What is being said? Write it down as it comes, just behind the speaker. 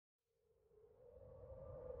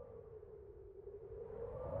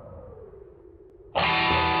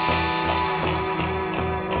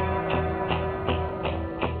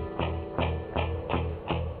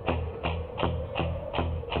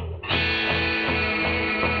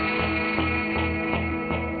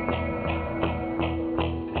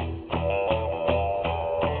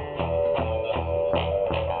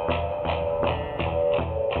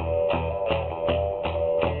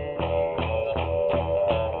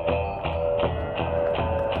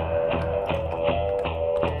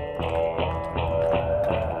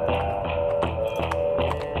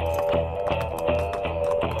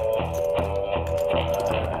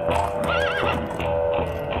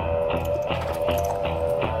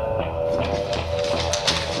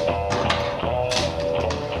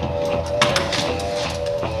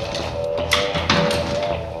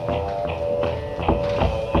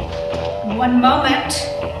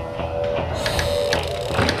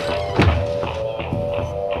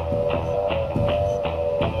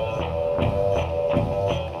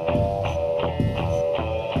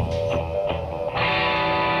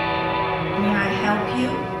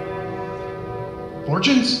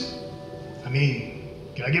mean,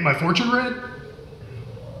 can I get my fortune read?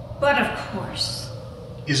 But of course.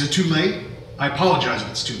 Is it too late? I apologize if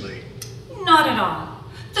it's too late. Not at all.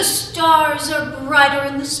 The stars are brighter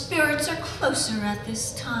and the spirits are closer at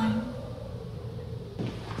this time.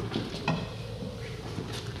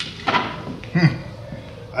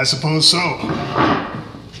 I suppose so.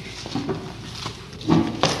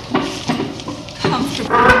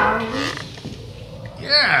 Comfortable, are we?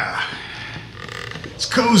 Yeah. It's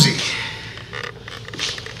cozy.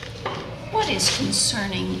 What is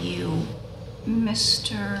concerning you,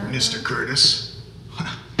 Mr. Mr. Curtis.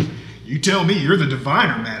 You tell me, you're the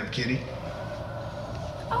diviner, Madam Kitty.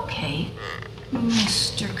 Okay,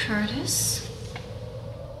 Mr. Curtis.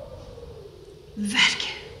 Verke,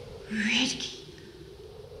 Redki,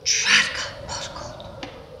 Tradka, Porkol.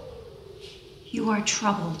 You are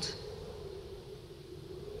troubled.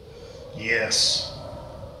 Yes.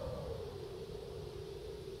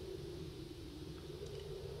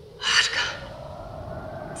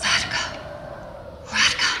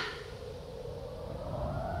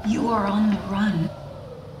 You are on the run.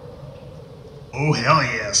 Oh, hell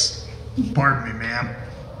yes. Pardon me, ma'am.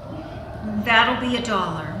 That'll be $1.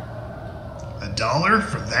 $1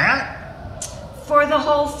 for that? For the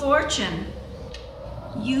whole fortune.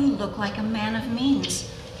 You look like a man of means,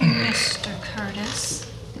 Mr. Curtis.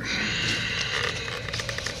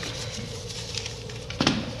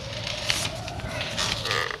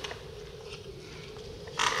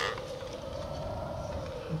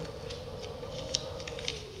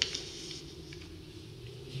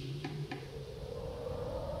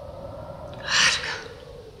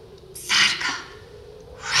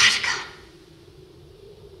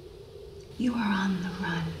 You are on the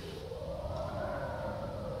run.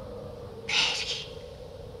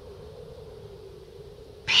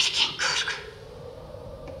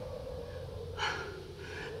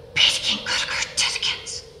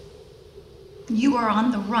 You are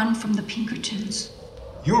on the run from the Pinkertons.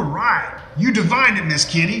 You're right. You divined it, Miss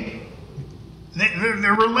Kitty.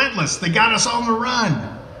 They're relentless. They got us on the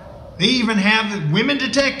run. They even have the women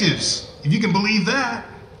detectives, if you can believe that.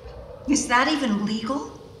 Is that even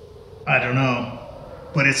legal? I don't know,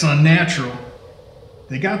 but it's unnatural.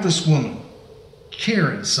 They got this woman,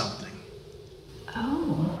 Karen something.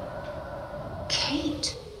 Oh,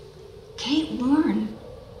 Kate Warne.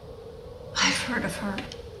 I've heard of her.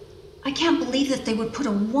 I can't believe that they would put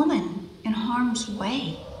a woman in harm's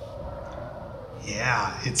way.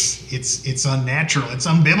 Yeah, it's unnatural. It's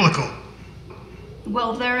unbiblical.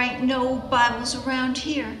 Well, there ain't no Bibles around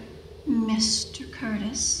here, Mr.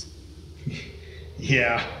 Curtis.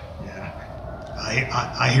 Yeah.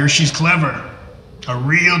 I hear she's clever. A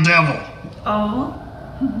real devil. Oh?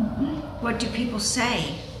 What do people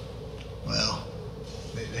say? Well,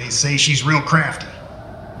 they say she's real crafty.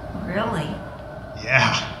 Really?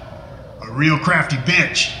 Yeah, a real crafty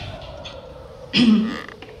bitch.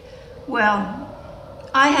 Well,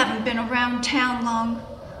 I haven't been around town long.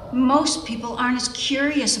 Most people aren't as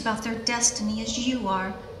curious about their destiny as you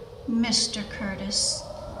are, Mr. Curtis.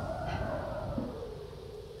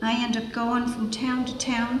 I end up going from town to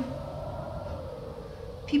town.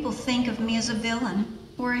 People think of me as a villain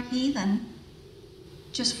or a heathen,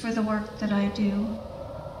 just for the work that I do.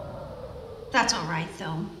 That's all right,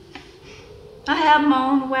 though. I have my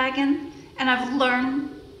own wagon, and I've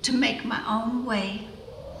learned to make my own way.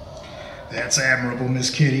 That's admirable, Miss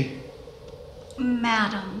Kitty.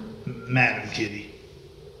 Madam Kitty.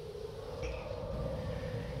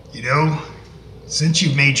 You know, since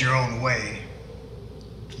you've made your own way,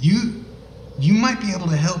 you might be able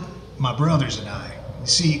to help my brothers and I. You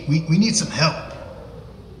see, we need some help.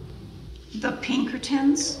 The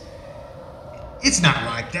Pinkertons? It's not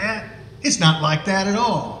like that. It's not like that at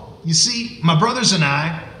all. You see, my brothers and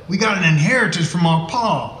I, we got an inheritance from our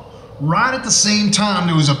pa. Right at the same time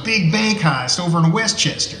there was a big bank heist over in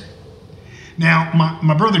Westchester. Now,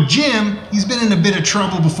 my brother Jim, he's been in a bit of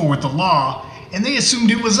trouble before with the law, and they assumed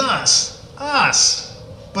it was us. Us.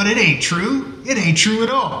 But it ain't true. It ain't true at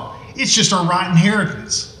all. It's just our right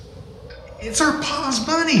inheritance. It's our pa's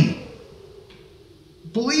money.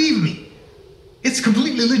 Believe me, it's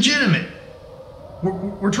completely legitimate.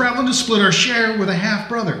 We're traveling to split our share with a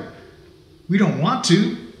half-brother. We don't want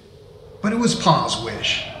to, but it was pa's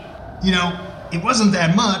wish. You know, it wasn't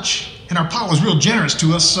that much, and our pa was real generous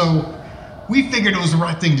to us, so we figured it was the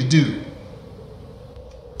right thing to do.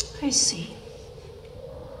 I see.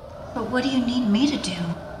 But what do you need me to do?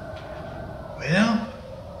 Well,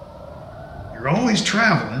 you're always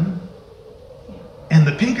traveling, and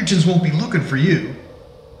the Pinkertons won't be looking for you.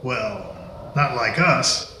 Well, not like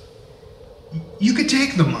us. You could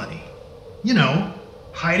take the money. You know,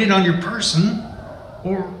 Hide it on your person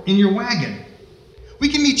or in your wagon. We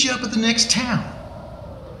can meet you up at the next town.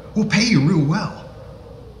 We'll pay you real well.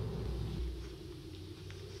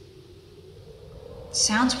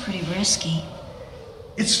 Sounds pretty risky.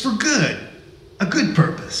 It's for good. A good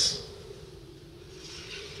purpose.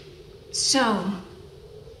 So,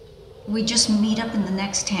 we just meet up in the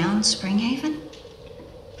next town, Springhaven?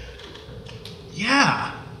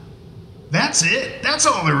 Yeah. That's it. That's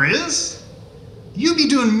all there is. You be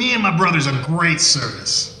doing me and my brothers a great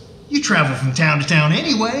service. You travel from town to town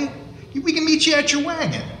anyway. We can meet you at your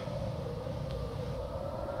wagon.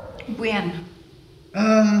 When?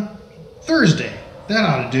 Thursday. That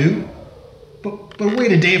ought to do. But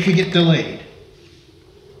wait a day if we get delayed.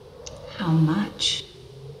 How much?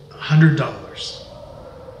 $100.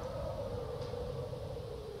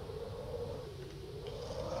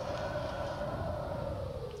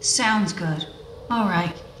 Sounds good. All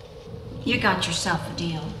right. You got yourself a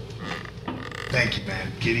deal. Thank you,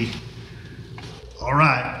 Madam Kitty. All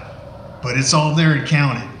right. But it's all there and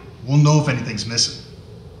counted. We'll know if anything's missing.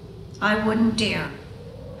 I wouldn't dare.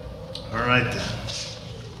 All right, then.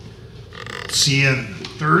 See you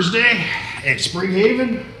Thursday at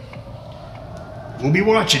Springhaven. We'll be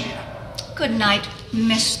watching you. Good night,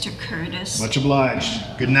 Mr. Curtis. Much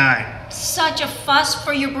obliged. Good night. Such a fuss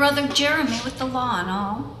for your brother Jeremy with the law and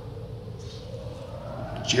all.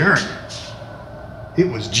 Jeremy. It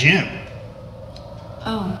was Jim.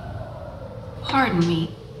 Oh, pardon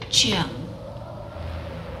me, Jim.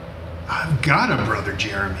 I've got a brother,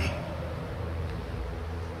 Jeremy.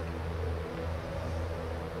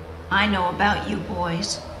 I know about you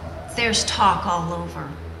boys. There's talk all over.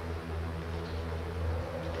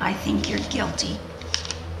 I think you're guilty,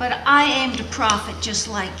 but I aim to profit just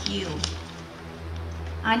like you.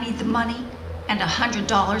 I need the money, and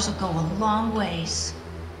 $100 will go a long ways.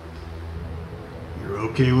 You're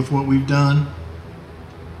okay with what we've done?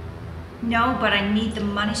 No, but I need the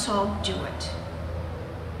money, so I'll do it.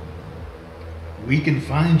 We can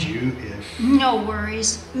find you if... No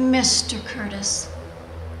worries, Mr. Curtis.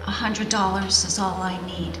 $100 is all I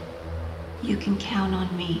need. You can count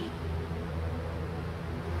on me.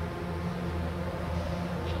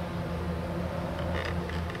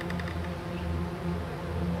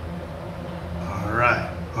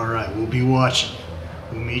 All right, we'll be watching.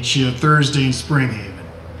 We'll meet you Thursday in Springhaven.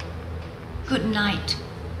 Good night,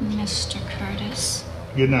 Mr. Curtis.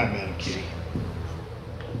 Good night, Madam Kitty.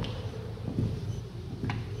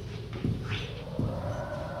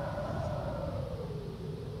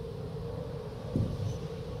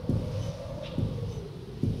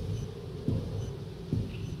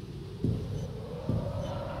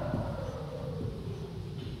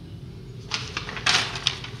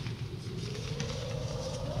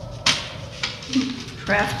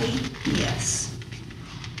 Crafty? Yes.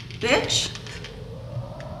 Bitch?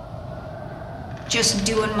 Just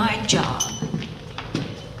doing my job.